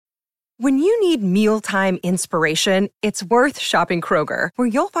When you need mealtime inspiration, it's worth shopping Kroger, where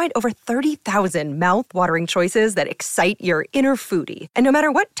you'll find over 30,000 mouth-watering choices that excite your inner foodie. And no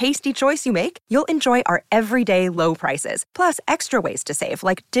matter what tasty choice you make, you'll enjoy our everyday low prices, plus extra ways to save,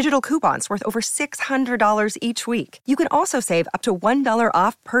 like digital coupons worth over $600 each week. You can also save up to $1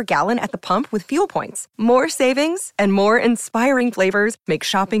 off per gallon at the pump with fuel points. More savings and more inspiring flavors make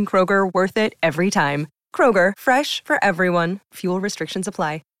shopping Kroger worth it every time. Kroger, fresh for everyone. Fuel restrictions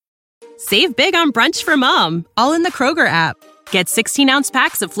apply. Save big on brunch for mom, all in the Kroger app. Get 16-ounce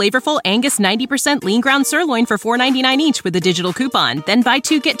packs of flavorful Angus 90% lean ground sirloin for $4.99 each with a digital coupon. Then buy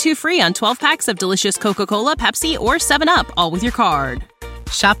 2, get 2 free on 12 packs of delicious Coca-Cola, Pepsi, or 7-Up, all with your card.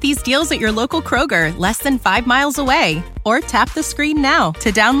 Shop these deals at your local Kroger, less than 5 miles away. Or tap the screen now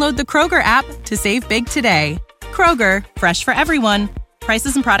to download the Kroger app to save big today. Kroger, fresh for everyone.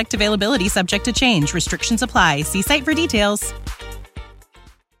 Prices and product availability subject to change. Restrictions apply. See site for details.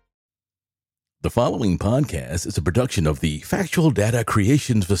 The following podcast is a production of the Factual Data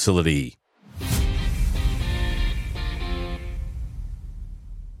Creation Facility.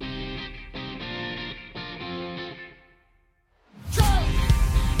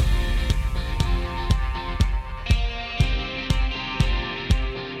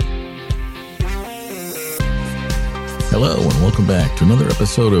 Hello and welcome back to another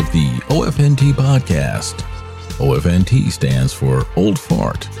episode of the OFNT podcast. OFNT stands for Old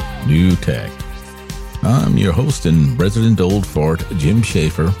Fart, New Tech. I'm your host and resident old fart, Jim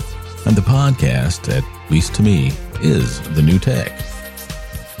Schaefer, and the podcast, at least to me, is the new tech.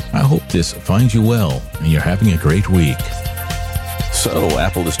 I hope this finds you well and you're having a great week. So,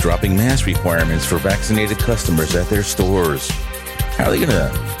 Apple is dropping mask requirements for vaccinated customers at their stores. How are they going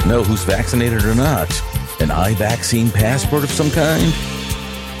to know who's vaccinated or not? An iVaccine passport of some kind?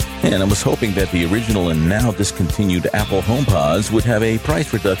 And I was hoping that the original and now discontinued Apple HomePods would have a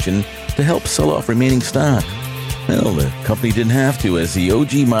price reduction to help sell off remaining stock. Well, the company didn't have to, as the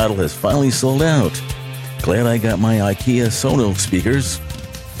OG model has finally sold out. Glad I got my IKEA Sonos speakers.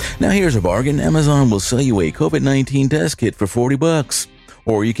 Now here's a bargain. Amazon will sell you a COVID-19 test kit for $40,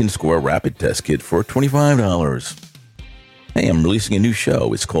 or you can score a rapid test kit for $25. Hey, I'm releasing a new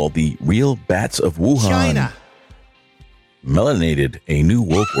show. It's called The Real Bats of Wuhan. China. Melanated, a new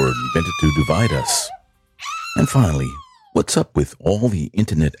woke word invented to divide us. And finally, what's up with all the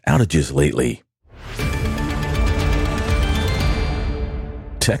internet outages lately?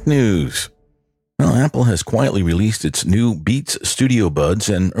 Tech news. Well, Apple has quietly released its new Beats Studio Buds,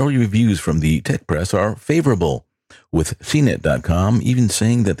 and early reviews from the tech press are favorable, with CNET.com even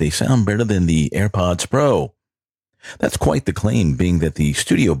saying that they sound better than the AirPods Pro. That's quite the claim, being that the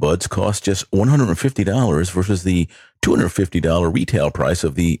Studio Buds cost just $150 versus the $250 retail price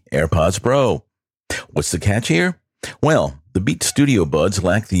of the AirPods Pro. What's the catch here? Well, the Beats Studio Buds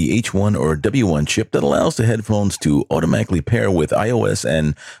lack the H1 or W1 chip that allows the headphones to automatically pair with iOS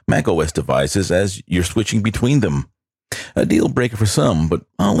and macOS devices as you're switching between them. A deal breaker for some, but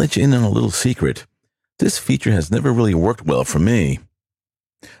I'll let you in on a little secret. This feature has never really worked well for me.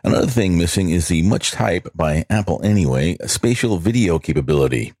 Another thing missing is the much hype by Apple anyway, spatial video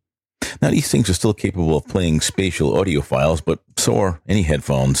capability. Now, these things are still capable of playing spatial audio files, but so are any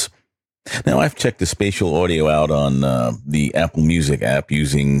headphones. Now, I've checked the spatial audio out on the Apple Music app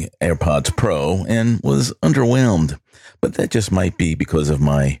using AirPods Pro and was underwhelmed, but that just might be because of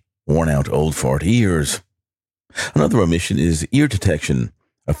my worn-out old fart ears. Another omission is ear detection,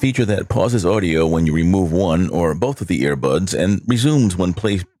 a feature that pauses audio when you remove one or both of the earbuds and resumes when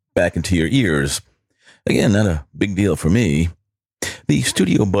placed back into your ears. Again, not a big deal for me. The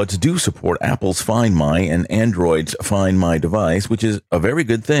Studio Buds do support Apple's Find My and Android's Find My device, which is a very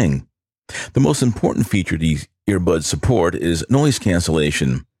good thing. The most important feature these earbuds support is noise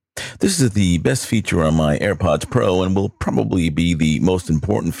cancellation. This is the best feature on my AirPods Pro and will probably be the most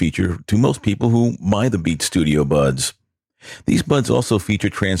important feature to most people who buy the Beats Studio Buds. These buds also feature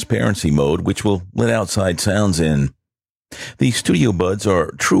transparency mode, which will let outside sounds in. The Studio Buds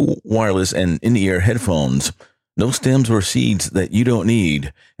are true wireless and in-ear headphones. No stems or seeds that you don't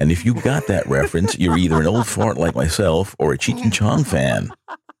need. And if you got that reference, you're either an old fart like myself or a Cheech and Chong fan.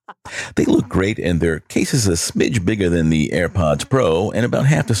 They look great, and their case is a smidge bigger than the AirPods Pro and about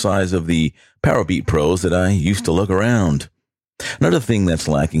half the size of the Powerbeat Pros that I used to lug around. Another thing that's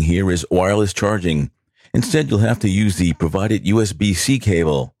lacking here is wireless charging. Instead, you'll have to use the provided USB-C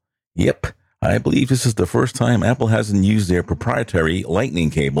cable. Yep, I believe this is the first time Apple hasn't used their proprietary Lightning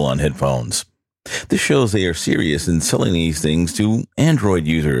cable on headphones. This shows they are serious in selling these things to Android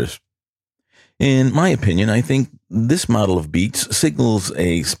users. In my opinion, I think this model of Beats signals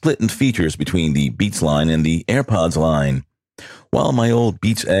a split in features between the Beats line and the AirPods line. While my old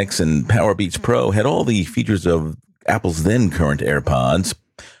Beats X and Power Beats Pro had all the features of Apple's then current AirPods,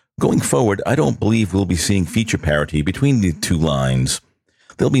 going forward, I don't believe we'll be seeing feature parity between the two lines.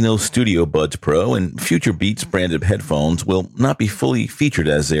 There'll be no Studio Buds Pro, and future Beats branded headphones will not be fully featured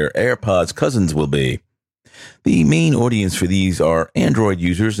as their AirPods cousins will be. The main audience for these are Android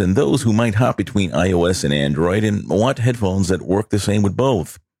users and those who might hop between iOS and Android and want headphones that work the same with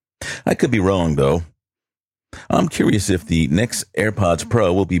both. I could be wrong, though. I'm curious if the next AirPods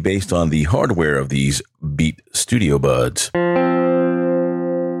Pro will be based on the hardware of these Beat Studio Buds.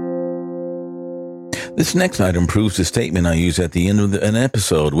 This next item proves the statement I use at the end of an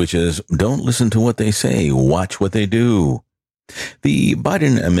episode, which is, don't listen to what they say, watch what they do. The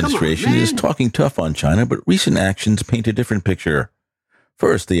Biden administration is talking tough on China, but recent actions paint a different picture.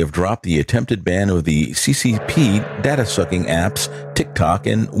 First, they have dropped the attempted ban of the CCP data-sucking apps TikTok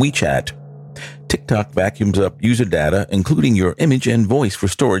and WeChat. TikTok vacuums up user data, including your image and voice, for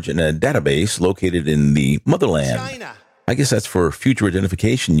storage in a database located in the motherland. China. I guess that's for future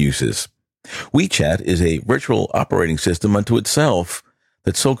identification uses. WeChat is a virtual operating system unto itself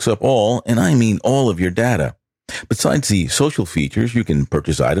that soaks up all, and I mean all, of your data. Besides the social features, you can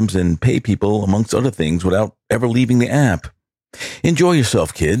purchase items and pay people, amongst other things, without ever leaving the app. Enjoy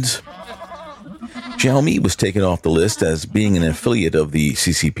yourself, kids. Xiaomi was taken off the list as being an affiliate of the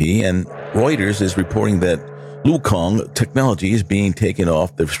CCP, and Reuters is reporting that Luokung Technology is being taken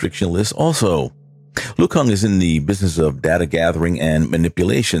off the restriction list also. Luokung is in the business of data gathering and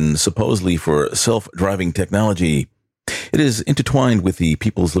manipulation, supposedly for self-driving technology. It is intertwined with the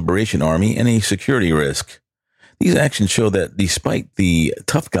People's Liberation Army and a security risk. These actions show that despite the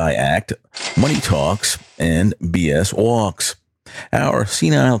Tough Guy Act, money talks and BS walks. Our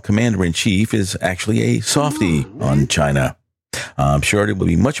senile commander-in-chief is actually a softie on China. I'm sure there will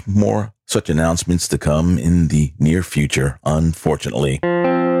be much more such announcements to come in the near future, unfortunately.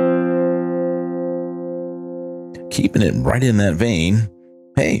 Keeping it right in that vein,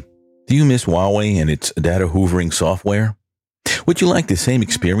 hey, do you miss Huawei and its data hoovering software? Would you like the same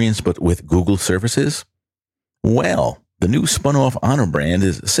experience but with Google services? Well, the new spun-off Honor brand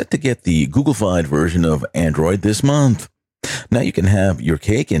is set to get the Google-fied version of Android this month. Now you can have your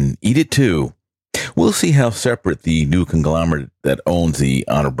cake and eat it too. We'll see how separate the new conglomerate that owns the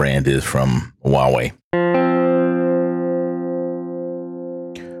Honor brand is from Huawei.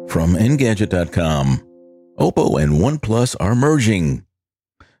 From Engadget.com, Oppo and OnePlus are merging.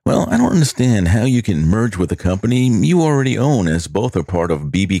 Well, I don't understand how you can merge with a company you already own, as both are part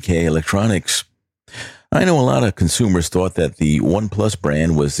of BBK Electronics. I know a lot of consumers thought that the OnePlus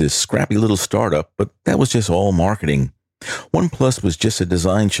brand was this scrappy little startup, but that was just all marketing. OnePlus was just a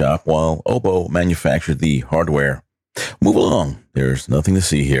design shop, while Oppo manufactured the hardware. Move along. There's nothing to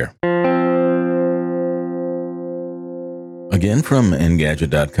see here. Again from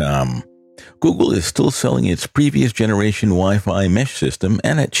Engadget.com. Google is still selling its previous generation Wi-Fi mesh system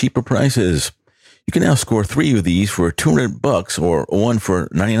and at cheaper prices. You can now score 3 of these for $200 or 1 for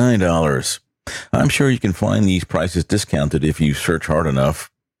 $99. I'm sure you can find these prices discounted if you search hard enough.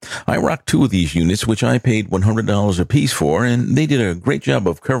 I rocked 2 of these units, which I paid $100 a piece for, and they did a great job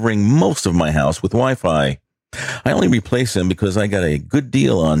of covering most of my house with Wi-Fi. I only replaced them because I got a good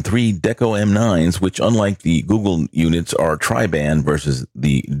deal on 3 Deco M9s, which, unlike the Google units, are tri-band versus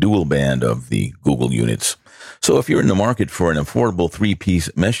the dual band of the Google units. So if you're in the market for an affordable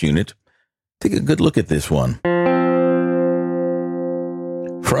 3-piece mesh unit, take a good look at this one.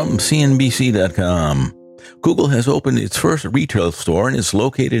 From CNBC.com, Google has opened its first retail store and is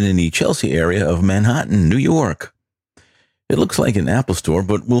located in the Chelsea area of Manhattan, New York. It looks like an Apple store,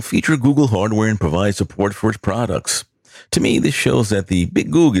 but will feature Google hardware and provide support for its products. To me, this shows that the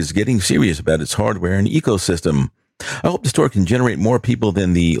big Goog is getting serious about its hardware and ecosystem. I hope the store can generate more people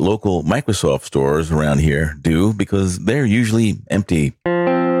than the local Microsoft stores around here do, because they're usually empty.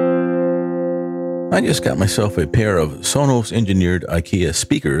 I just got myself a pair of Sonos engineered IKEA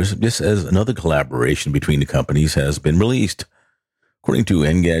speakers, just as another collaboration between the companies has been released. According to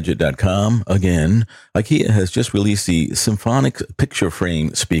Engadget.com, again, IKEA has just released the Symphonic picture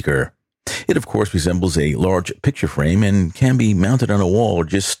frame speaker. It, of course, resembles a large picture frame and can be mounted on a wall or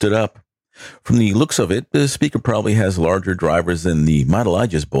just stood up. From the looks of it, the speaker probably has larger drivers than the model I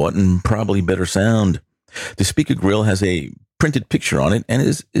just bought and probably better sound. The speaker grill has a printed picture on it and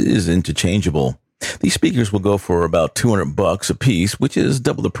is interchangeable. These speakers will go for about $200 a piece, which is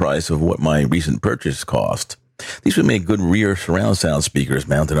double the price of what my recent purchase cost. These would make good rear surround sound speakers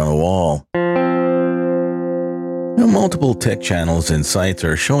mounted on a wall. Now, multiple tech channels and sites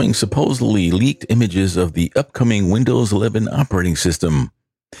are showing supposedly leaked images of the upcoming Windows 11 operating system.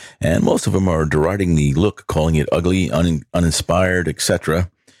 And most of them are deriding the look, calling it ugly, uninspired,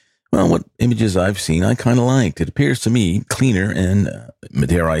 etc. Well, what images I've seen, I kind of liked. It appears to me cleaner and,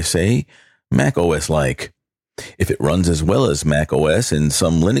 dare I say, Mac OS-like. If it runs as well as Mac OS and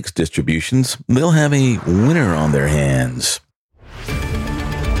some Linux distributions, they'll have a winner on their hands.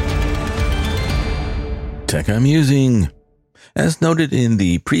 Tech I'm using. As noted in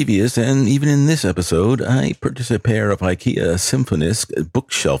the previous and even in this episode, I purchased a pair of IKEA Symfonisk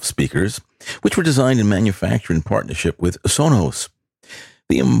bookshelf speakers, which were designed and manufactured in partnership with Sonos.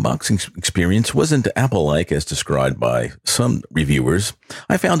 The unboxing experience wasn't Apple-like as described by some reviewers.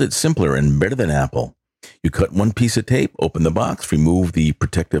 I found it simpler and better than Apple. You cut one piece of tape, open the box, remove the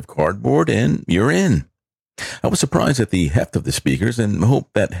protective cardboard, and you're in. I was surprised at the heft of the speakers and hope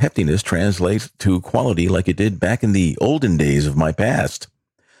that heftiness translates to quality like it did back in the olden days of my past.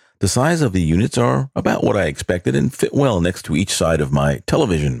 The size of the units are about what I expected and fit well next to each side of my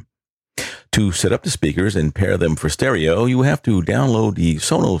television. To set up the speakers and pair them for stereo, you have to download the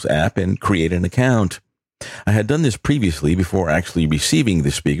Sonos app and create an account. I had done this previously before actually receiving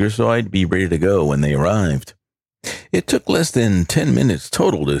the speakers, so I'd be ready to go when they arrived. It took less than 10 minutes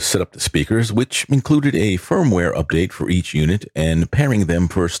total to set up the speakers, which included a firmware update for each unit and pairing them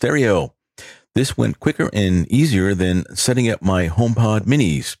for stereo. This went quicker and easier than setting up my HomePod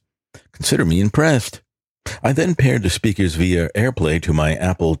minis. Consider me impressed. I then paired the speakers via AirPlay to my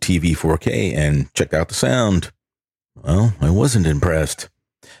Apple TV 4K and checked out the sound. Well, I wasn't impressed.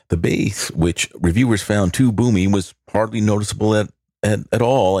 The bass, which reviewers found too boomy, was hardly noticeable at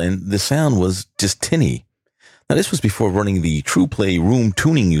all, and the sound was just tinny. Now, this was before running the TruePlay room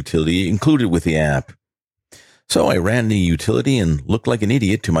tuning utility included with the app. So I ran the utility and looked like an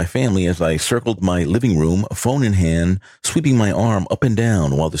idiot to my family as I circled my living room, phone in hand, sweeping my arm up and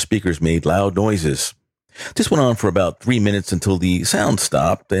down while the speakers made loud noises. This went on for about 3 minutes until the sound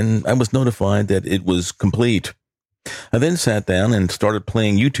stopped, and I was notified that it was complete. I then sat down and started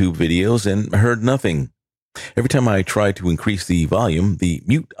playing YouTube videos and heard nothing. Every time I tried to increase the volume, the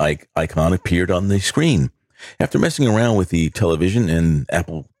mute icon appeared on the screen. After messing around with the television and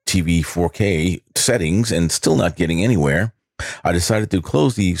Apple TV 4K settings and still not getting anywhere, I decided to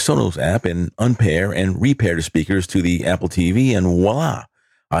close the Sonos app and unpair and repair the speakers to the Apple TV, and voila,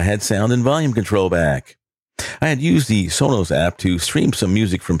 I had sound and volume control back. I had used the Sonos app to stream some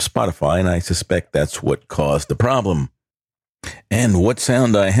music from Spotify, and I suspect that's what caused the problem. And what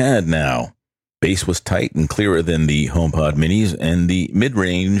sound I had now. Bass was tight and clearer than the HomePod minis, and the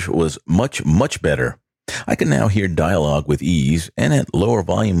mid-range was much, much better. I can now hear dialogue with ease and at lower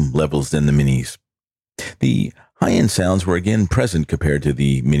volume levels than the minis. The high-end sounds were again present compared to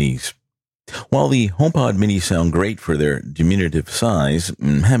the minis. While the HomePod minis sound great for their diminutive size,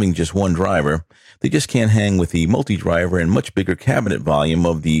 having just one driver, they just can't hang with the multi-driver and much bigger cabinet volume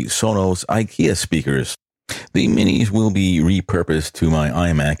of the Sonos IKEA speakers. The minis will be repurposed to my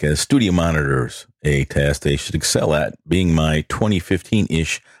iMac as studio monitors, a task they should excel at, being my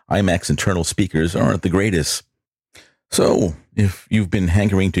 2015-ish iMac's internal speakers aren't the greatest. So, if you've been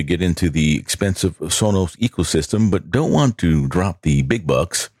hankering to get into the expensive Sonos ecosystem but don't want to drop the big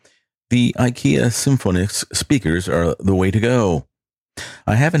bucks, the IKEA Symfonisk speakers are the way to go.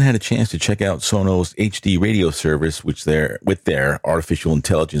 I haven't had a chance to check out Sonos HD radio service with their artificial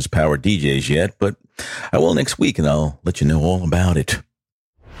intelligence powered DJs yet, but I will next week and I'll let you know all about it.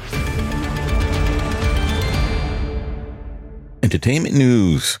 Entertainment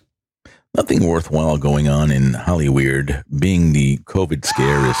news. Nothing worthwhile going on in Hollywood, being the COVID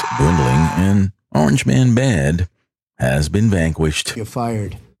scare is dwindling and Orange Man Bad has been vanquished. You're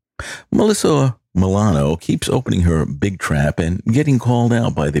fired. Melissa Milano keeps opening her big trap and getting called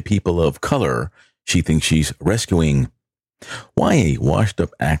out by the people of color she thinks she's rescuing. Why a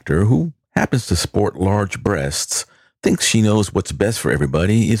washed-up actor who happens to sport large breasts thinks she knows what's best for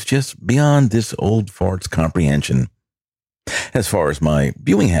everybody is just beyond this old fart's comprehension. As far as my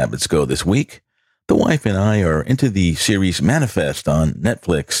viewing habits go this week, the wife and I are into the series Manifest on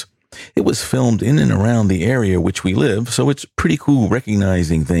Netflix. It was filmed in and around the area which we live, so it's pretty cool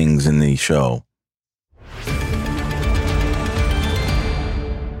recognizing things in the show.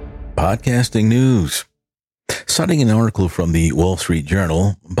 Podcasting news. Citing an article from the Wall Street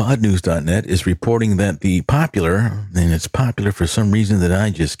Journal, podnews.net is reporting that the popular, and it's popular for some reason that I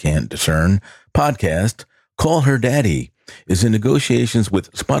just can't discern, podcast, Call Her Daddy, is in negotiations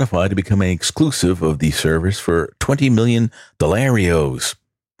with Spotify to become an exclusive of the service for $20 million.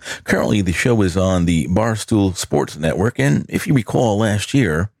 Currently, the show is on the Barstool Sports Network, and if you recall last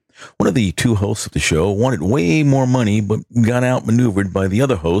year, one of the two hosts of the show wanted way more money but got outmaneuvered by the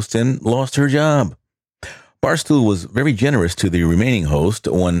other host and lost her job. Barstool was very generous to the remaining host,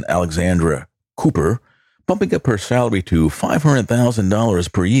 one Alexandra Cooper, bumping up her salary to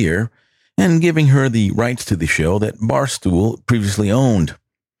 $500,000 per year and giving her the rights to the show that Barstool previously owned.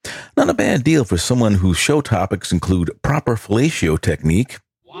 Not a bad deal for someone whose show topics include proper fellatio technique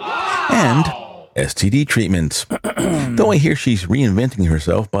and STD treatments. Though I hear she's reinventing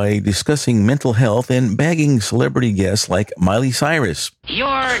herself by discussing mental health and bagging celebrity guests like Miley Cyrus,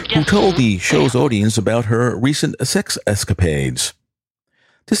 who told the show's audience about her recent sex escapades.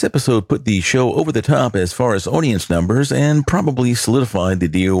 This episode put the show over the top as far as audience numbers and probably solidified the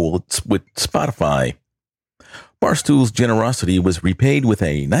deal with Spotify. Barstool's generosity was repaid with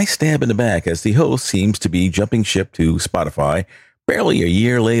a nice stab in the back as the host seems to be jumping ship to Spotify barely a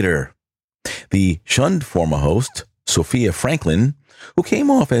year later. The shunned former host, Sophia Franklin, who came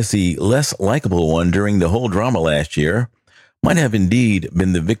off as the less likable one during the whole drama last year, might have indeed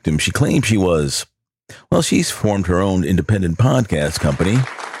been the victim she claimed she was. Well, she's formed her own independent podcast company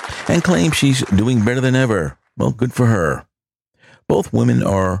and claims she's doing better than ever. Well, good for her. Both women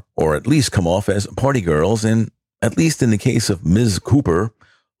are, or at least come off as party girls, and at least in the case of Ms. Cooper,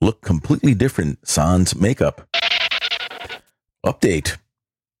 look completely different sans makeup. Update.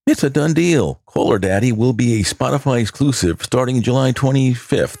 It's a done deal. Call Her Daddy will be a Spotify exclusive starting July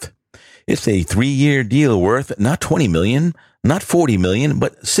 25th. It's a 3-year deal worth not $20 million, not $40 million,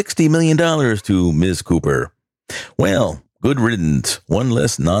 but $60 million to Ms. Cooper. Well, good riddance. One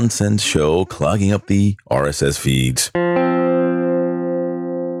less nonsense show clogging up the RSS feeds.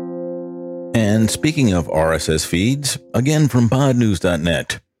 And speaking of RSS feeds, again from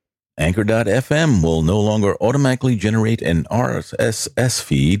podnews.net, Anchor.fm will no longer automatically generate an RSS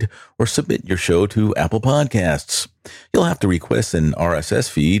feed or submit your show to Apple Podcasts. You'll have to request an RSS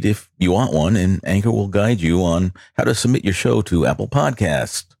feed if you want one, and Anchor will guide you on how to submit your show to Apple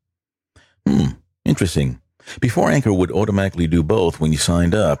Podcasts. Interesting. Before, Anchor would automatically do both when you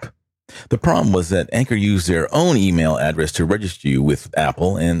signed up. The problem was that Anchor used their own email address to register you with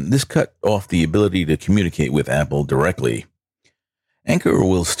Apple, and this cut off the ability to communicate with Apple directly. Anchor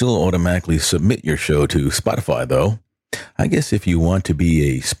will still automatically submit your show to Spotify, though. I guess if you want to be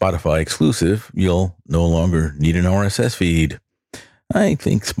a Spotify exclusive, you'll no longer need an RSS feed. I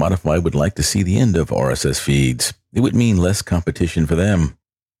think Spotify would like to see the end of RSS feeds. It would mean less competition for them.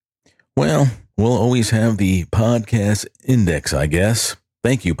 Well, we'll always have the podcast index, I guess.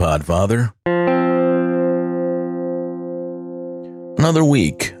 Thank you, Podfather. Another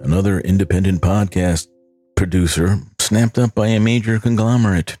week, another independent podcast producer snapped up by a major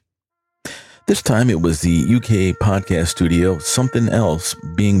conglomerate. This time it was the UK podcast studio Something Else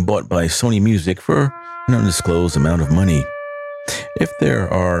being bought by Sony Music for an undisclosed amount of money. If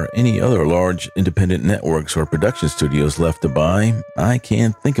there are any other large independent networks or production studios left to buy, I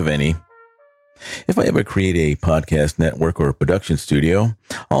can't think of any. If I ever create a podcast network or production studio,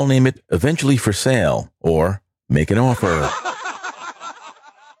 I'll name it Eventually for Sale or Make an Offer.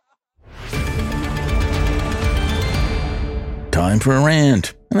 Time for a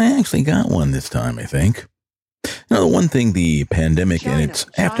rant, and I actually got one this time, I think. Now, the one thing the pandemic and its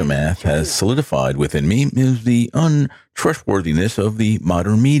aftermath has solidified within me is the untrustworthiness of the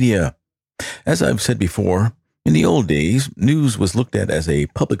modern media. As I've said before, in the old days, news was looked at as a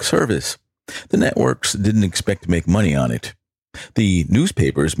public service. The networks didn't expect to make money on it. The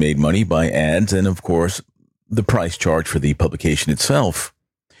newspapers made money by ads and, of course, the price charged for the publication itself.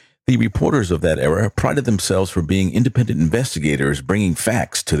 The reporters of that era prided themselves for being independent investigators bringing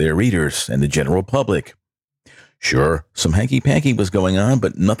facts to their readers and the general public. Sure, some hanky-panky was going on,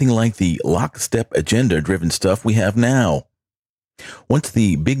 but nothing like the lockstep agenda-driven stuff we have now. Once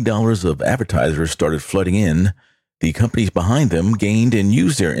the big dollars of advertisers started flooding in, the companies behind them gained and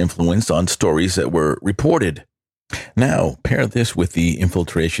used their influence on stories that were reported. Now, pair this with the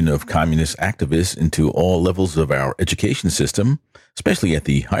infiltration of communist activists into all levels of our education system, especially at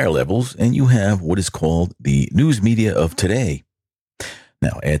the higher levels, and you have what is called the news media of today.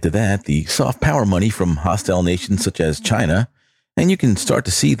 Now, add to that the soft power money from hostile nations such as China, and you can start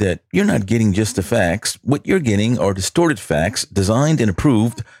to see that you're not getting just the facts. What you're getting are distorted facts designed and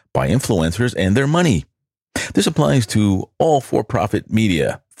approved by influencers and their money. This applies to all for-profit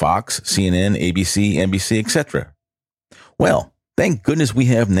media, Fox, CNN, ABC, NBC, etc. Well, thank goodness we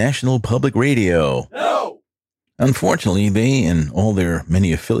have National Public Radio. No! Unfortunately, they and all their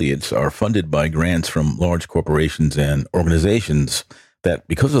many affiliates are funded by grants from large corporations and organizations that,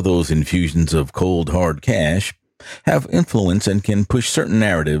 because of those infusions of cold, hard cash, have influence and can push certain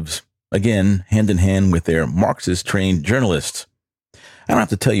narratives, again, hand in hand with their Marxist-trained journalists. I don't have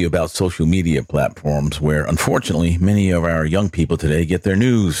to tell you about social media platforms where, unfortunately, many of our young people today get their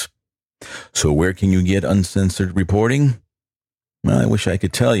news. So where can you get uncensored reporting? Well, I wish I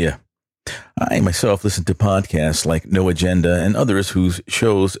could tell you. I myself listen to podcasts like No Agenda and others whose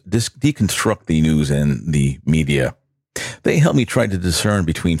shows deconstruct the news and the media. They help me try to discern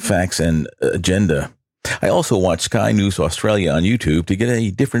between facts and agenda. I also watch Sky News Australia on YouTube to get a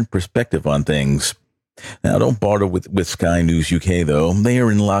different perspective on things. Now, don't bother with Sky News UK, though. They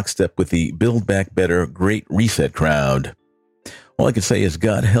are in lockstep with the Build Back Better Great Reset crowd. All I can say is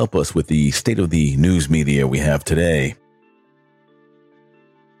God help us with the state of the news media we have today.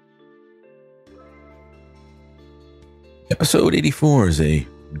 Episode 84 is a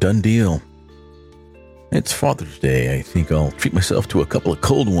done deal. It's Father's Day. I think I'll treat myself to a couple of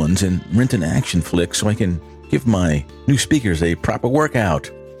cold ones and rent an action flick so I can give my new speakers a proper workout.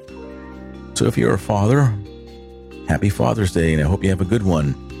 So if you're a father, happy Father's Day, and I hope you have a good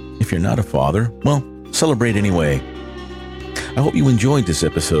one. If you're not a father, well, celebrate anyway. I hope you enjoyed this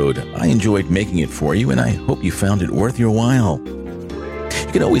episode. I enjoyed making it for you, and I hope you found it worth your while.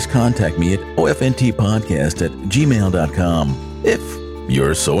 You can always contact me at ofntpodcast@gmail.com if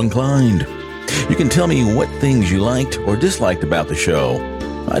you're so inclined. You can tell me what things you liked or disliked about the show.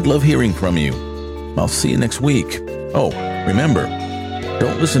 I'd love hearing from you. I'll see you next week. Oh, remember,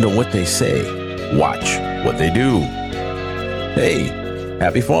 don't listen to what they say. Watch what they do. Hey,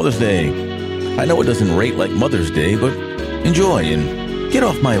 happy Father's Day. I know it doesn't rate like Mother's Day, but enjoy and get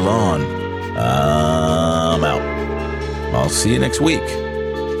off my lawn. I'm out. I'll see you next week.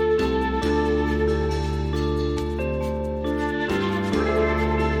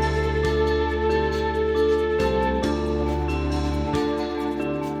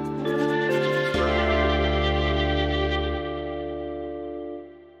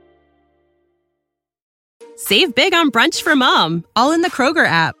 Save big on brunch for mom, all in the Kroger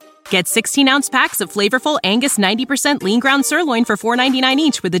app. Get 16-ounce packs of flavorful Angus 90% lean ground sirloin for $4.99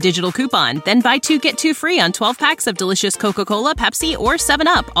 each with a digital coupon. Then buy 2, get 2 free on 12 packs of delicious Coca-Cola, Pepsi, or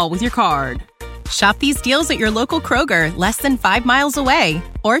 7-Up, all with your card. Shop these deals at your local Kroger, less than 5 miles away.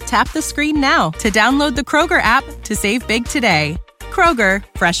 Or tap the screen now to download the Kroger app to save big today. Kroger,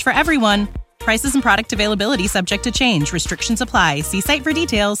 fresh for everyone. Prices and product availability subject to change. Restrictions apply. See site for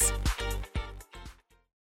details.